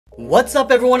What's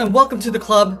up everyone and welcome to the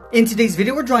club. In today's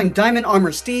video we're drawing Diamond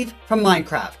Armor Steve from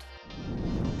Minecraft.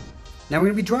 Now we're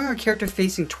going to be drawing our character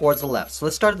facing towards the left. So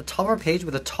let's start at the top of our page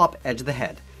with the top edge of the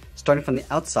head. Starting from the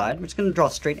outside, we're just going to draw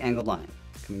a straight angled line.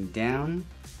 Coming down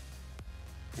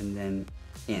and then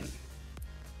in.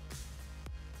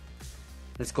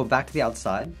 Let's go back to the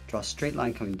outside, draw a straight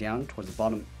line coming down towards the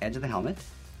bottom edge of the helmet. Now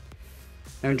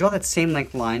we're going to draw that same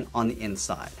length line on the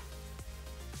inside.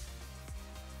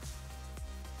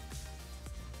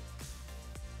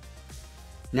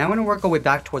 Now we're going to work our way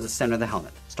back towards the center of the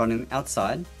helmet. Starting on the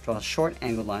outside, draw a short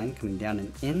angled line coming down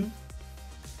and in.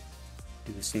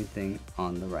 Do the same thing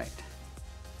on the right.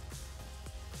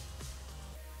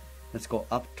 Let's go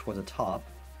up towards the top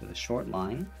with a short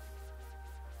line.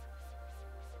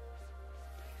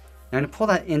 Now I'm going to pull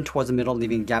that in towards the middle,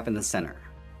 leaving a gap in the center.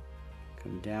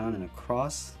 Come down and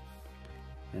across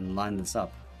and line this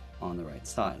up on the right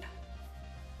side.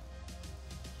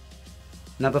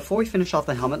 Now before we finish off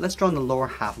the helmet, let's draw in the lower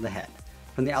half of the head.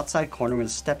 From the outside corner, we're going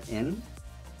to step in,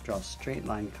 draw a straight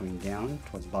line coming down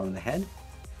towards the bottom of the head,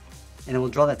 and then we'll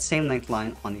draw that same length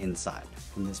line on the inside.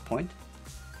 From this point,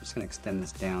 I'm just going to extend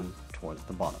this down towards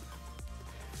the bottom.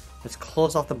 Let's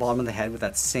close off the bottom of the head with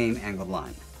that same angled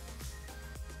line.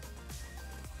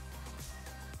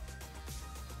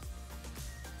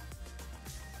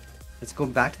 Let's go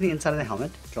back to the inside of the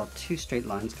helmet, draw two straight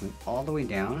lines coming all the way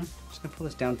down. I'm just going to pull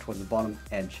this down towards the bottom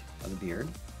edge of the beard.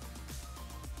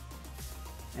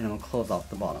 And then we'll close off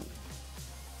the bottom.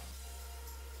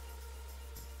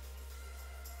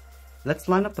 Let's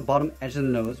line up the bottom edge of the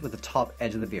nose with the top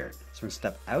edge of the beard. So we're going to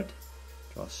step out,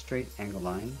 draw a straight angled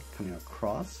line coming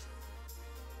across.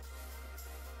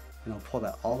 And we'll pull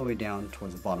that all the way down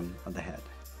towards the bottom of the head.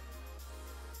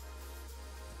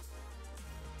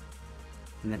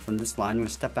 And then from this line, we're going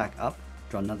to step back up,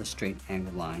 draw another straight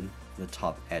angled line to the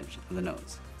top edge of the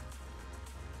nose.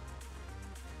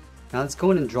 Now let's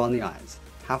go in and draw in the eyes.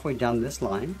 Halfway down this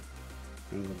line,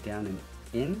 and go down and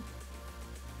in,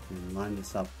 and line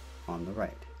this up on the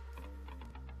right.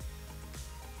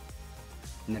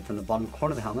 And then from the bottom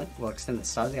corner of the helmet, we'll extend the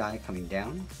side of the eye coming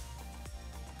down,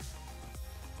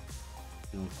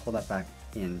 and we'll pull that back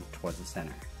in towards the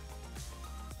center.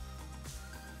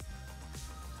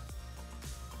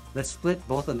 Let's split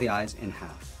both of the eyes in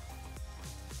half.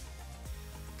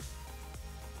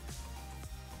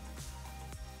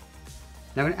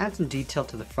 Now we're going to add some detail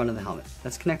to the front of the helmet.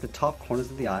 Let's connect the top corners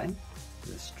of the eye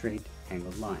with a straight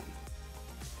angled line.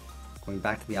 Going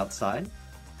back to the outside,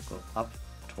 go up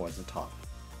towards the top.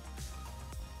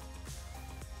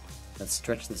 Let's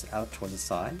stretch this out towards the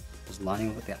side, just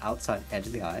lining up with the outside edge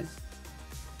of the eyes.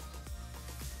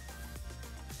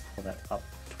 Pull that up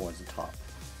towards the top.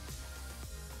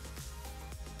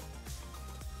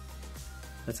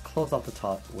 Let's close off the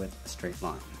top with a straight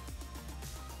line.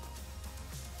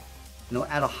 And we'll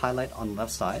add a highlight on the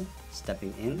left side,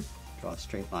 stepping in, draw a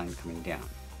straight line coming down.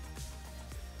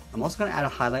 I'm also going to add a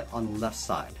highlight on the left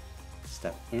side.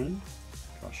 Step in,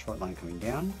 draw a short line coming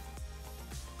down,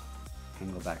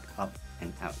 and go back up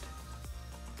and out.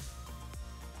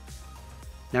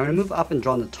 Now we're going to move up and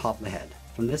draw on the top of the head.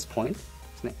 From this point,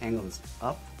 I'm going to angle this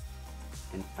up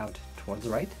and out towards the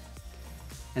right.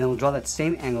 And then we'll draw that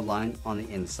same angled line on the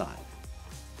inside.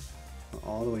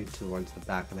 All the way towards the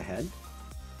back of the head.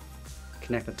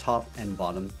 Connect the top and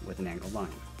bottom with an angled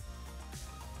line.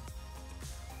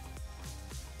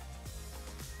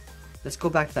 Let's go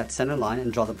back to that center line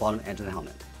and draw the bottom edge of the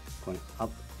helmet. Going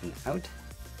up and out.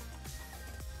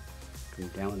 Going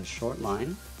down with a short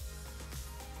line.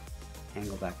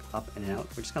 Angle back up and out.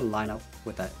 We're just going to line up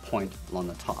with that point along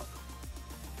the top.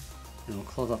 And we'll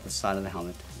close off the side of the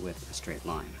helmet with a straight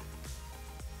line.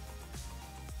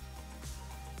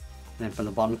 And then from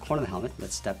the bottom corner of the helmet,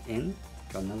 let's step in,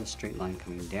 draw another straight line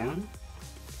coming down,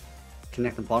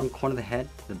 connect the bottom corner of the head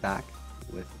to the back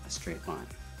with a straight line.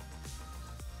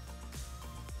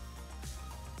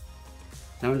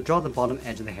 Now I'm going to draw the bottom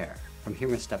edge of the hair. From here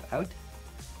we're going to step out,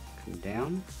 come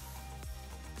down,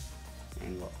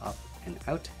 angle up and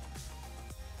out,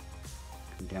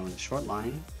 come down with a short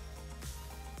line,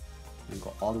 and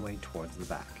go all the way towards the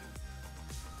back.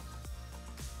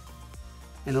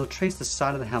 And we'll trace the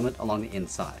side of the helmet along the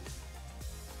inside.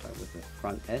 Start with the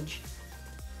front edge,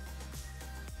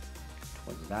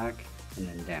 towards the back, and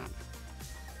then down.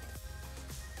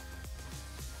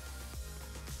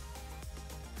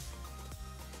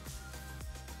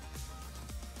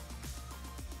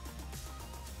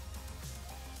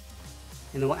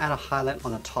 And then we'll add a highlight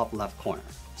on the top left corner.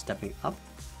 Stepping up,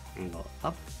 angle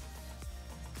up,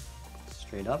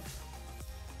 straight up,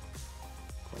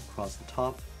 go across the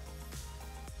top,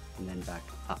 and then back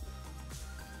up.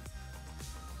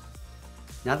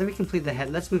 Now that we completed the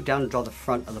head, let's move down and draw the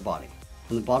front of the body.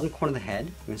 From the bottom corner of the head,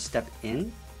 we're going to step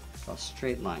in, draw a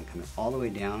straight line coming all the way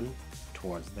down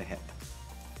towards the hip.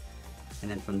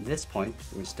 And then from this point,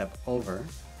 we're going to step over,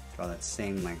 draw that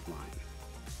same length line.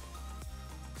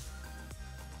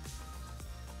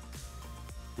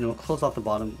 And we'll close off the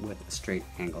bottom with a straight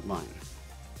angled line.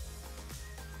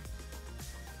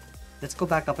 Let's go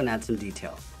back up and add some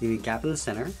detail. Leaving a gap in the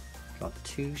center, draw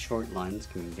 2 short lines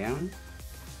coming down,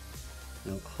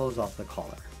 and we'll close off the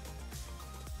collar.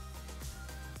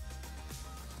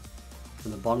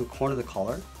 From the bottom corner of the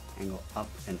collar, angle up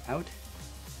and out,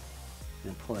 and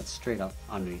then pull that straight up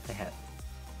underneath the head.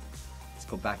 Let's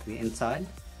go back to the inside,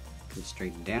 come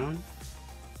straight down,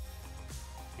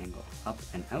 angle up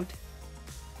and out,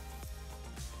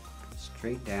 come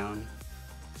straight down,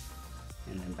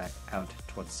 and then back out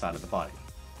towards the side of the body.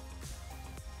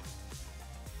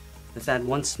 Let's add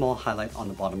one small highlight on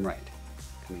the bottom right.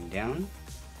 Coming down,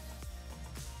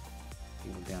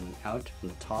 angle down and out from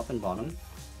the top and bottom,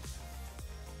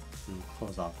 and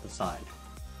close off the side.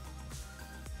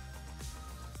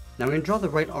 Now we're going to draw the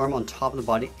right arm on top of the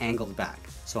body angled back.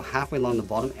 So halfway along the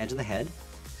bottom edge of the head,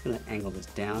 it's going to angle this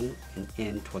down and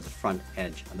in towards the front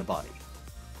edge of the body.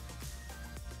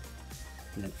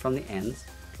 And then from the ends,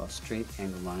 draw a straight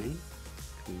angled line,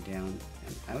 coming down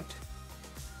and out.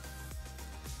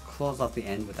 Close off the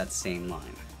end with that same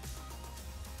line.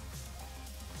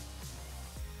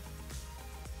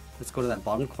 Let's go to that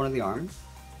bottom corner of the arm,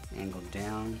 angle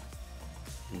down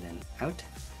and then out.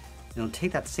 And we'll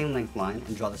take that same length line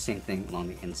and draw the same thing along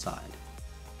the inside.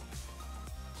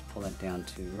 Just pull that down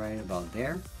to right about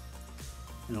there,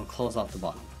 and we'll close off the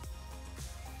bottom.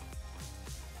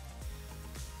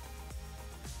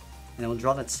 And then we'll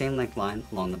draw that same length line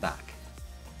along the back.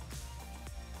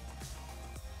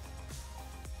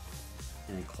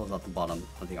 And then close off the bottom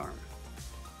of the arm.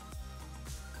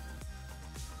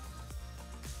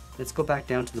 Let's go back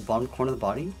down to the bottom corner of the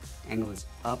body, angle this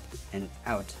up and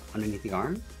out underneath the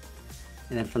arm.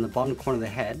 And then from the bottom corner of the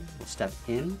head, we'll step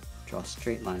in, draw a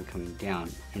straight line coming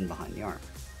down in behind the arm.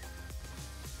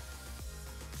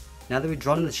 Now that we've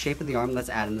drawn the shape of the arm, let's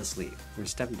add in the sleeve. We're going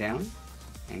to step down,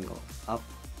 angle up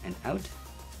and out,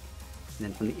 and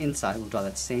then from the inside, we'll draw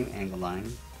that same angle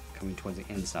line coming towards the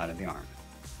inside of the arm.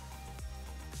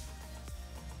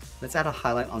 Let's add a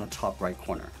highlight on the top right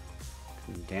corner.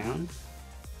 Come down,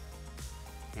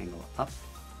 angle up,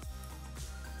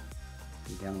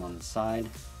 and down along the side,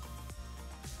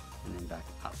 and then back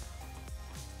up.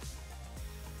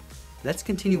 Let's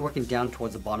continue working down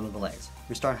towards the bottom of the legs.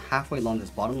 We start halfway along this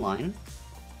bottom line,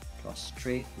 draw a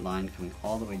straight line coming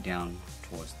all the way down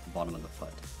towards the bottom of the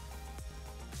foot.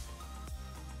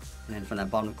 And then from that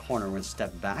bottom corner, we're going to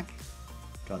step back,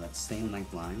 draw that same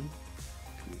length line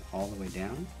coming all the way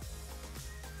down,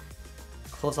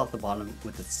 close off the bottom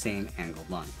with the same angled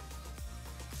line.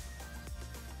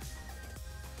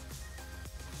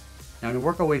 Now we're going to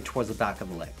work our way towards the back of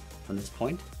the leg. From this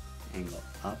point, angle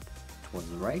up towards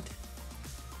the right,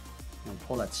 and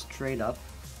pull that straight up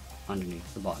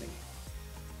underneath the body.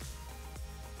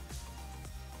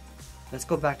 Let's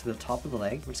go back to the top of the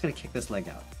leg. We're just going to kick this leg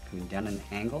out, coming down at an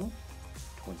angle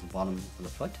towards the bottom of the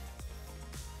foot.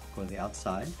 Go to the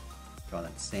outside, draw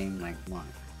that same length line.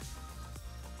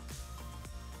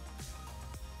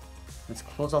 Let's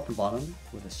close off the bottom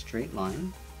with a straight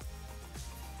line,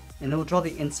 and then we'll draw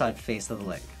the inside face of the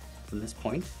leg. From this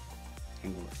point,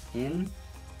 angle in,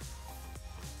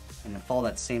 and then follow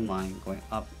that same line going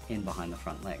up in behind the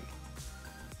front leg.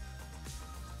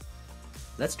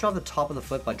 Let's draw the top of the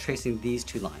foot by tracing these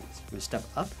 2 lines. We're going to step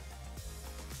up,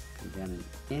 come down and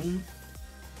in, and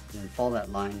then follow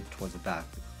that line towards the back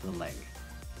of the leg.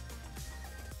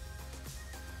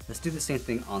 Let's do the same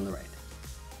thing on the right.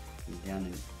 Come down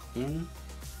and in,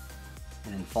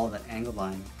 and then follow that angled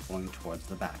line going towards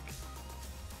the back.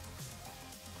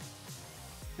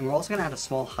 And we're also going to add a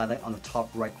small highlight on the top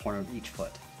right corner of each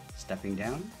foot. Stepping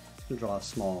down, just going to draw a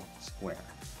small square.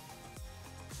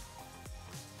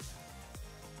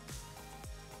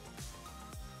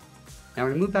 Now we're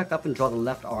going to move back up and draw the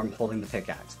left arm holding the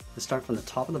pickaxe. Let's start from the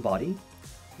top of the body,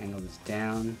 angle this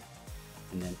down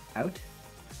and then out,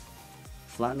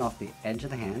 flatten off the edge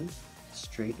of the hand,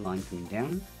 straight line coming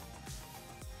down,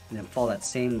 and then follow that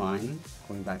same line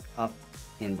going back up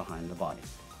in behind the body.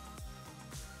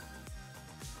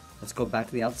 Let's go back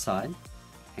to the outside,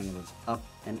 angle this up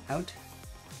and out,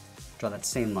 draw that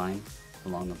same line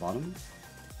along the bottom,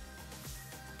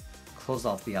 close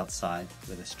off the outside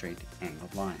with a straight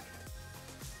angled line.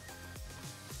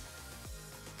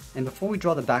 And before we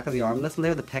draw the back of the arm, let's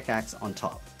layer the pickaxe on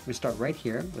top. We start right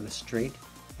here with a straight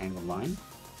angled line,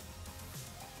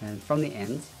 And from the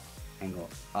ends, angle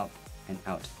up and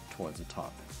out towards the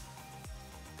top.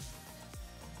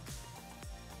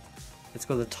 Let's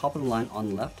go to the top of the line on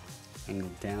the left, angle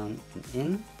down and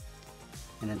in,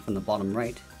 and then from the bottom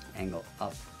right, angle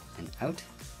up and out.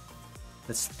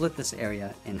 Let's split this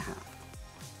area in half.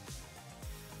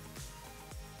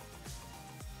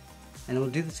 And we'll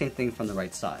do the same thing from the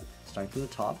right side. Starting from the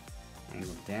top,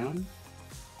 angle down,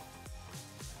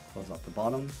 close off the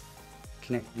bottom,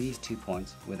 connect these 2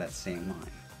 points with that same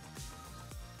line.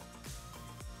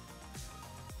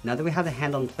 Now that we have the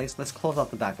handle in place, let's close off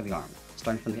the back of the arm.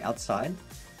 Starting from the outside,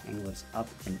 angle this up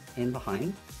and in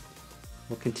behind.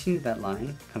 We'll continue that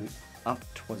line coming up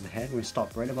towards the head. We're going to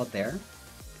stop right about there.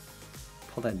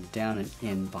 Pull that down and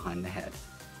in behind the head.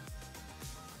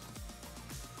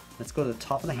 Let's go to the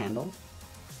top of the handle,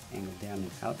 angle down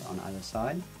and out on either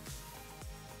side.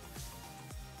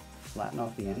 Flatten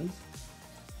off the ends.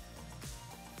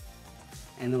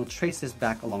 And then we'll trace this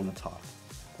back along the top,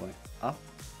 going up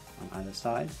on either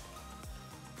side.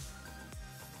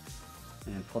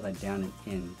 And then pull that down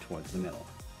and in towards the middle.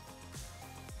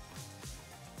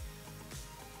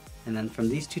 And then from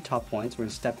these 2 top points, we're going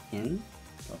to step in,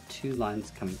 draw 2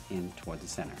 lines coming in towards the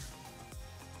center.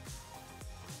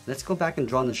 Let's go back and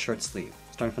draw on the shirt sleeve.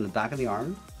 Starting from the back of the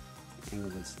arm, angle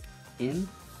this in,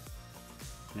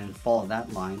 and then follow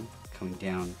that line coming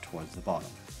down towards the bottom.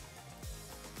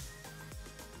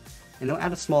 And then we'll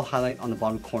add a small highlight on the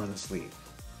bottom corner of the sleeve.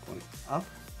 Going up,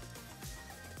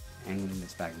 angling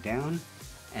this back down,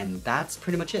 and that's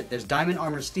pretty much it. There's Diamond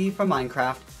Armor Steve from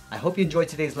Minecraft. I hope you enjoyed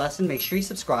today's lesson. Make sure you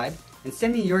subscribe and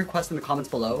send me your requests in the comments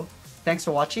below. Thanks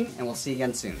for watching, and we'll see you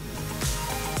again soon.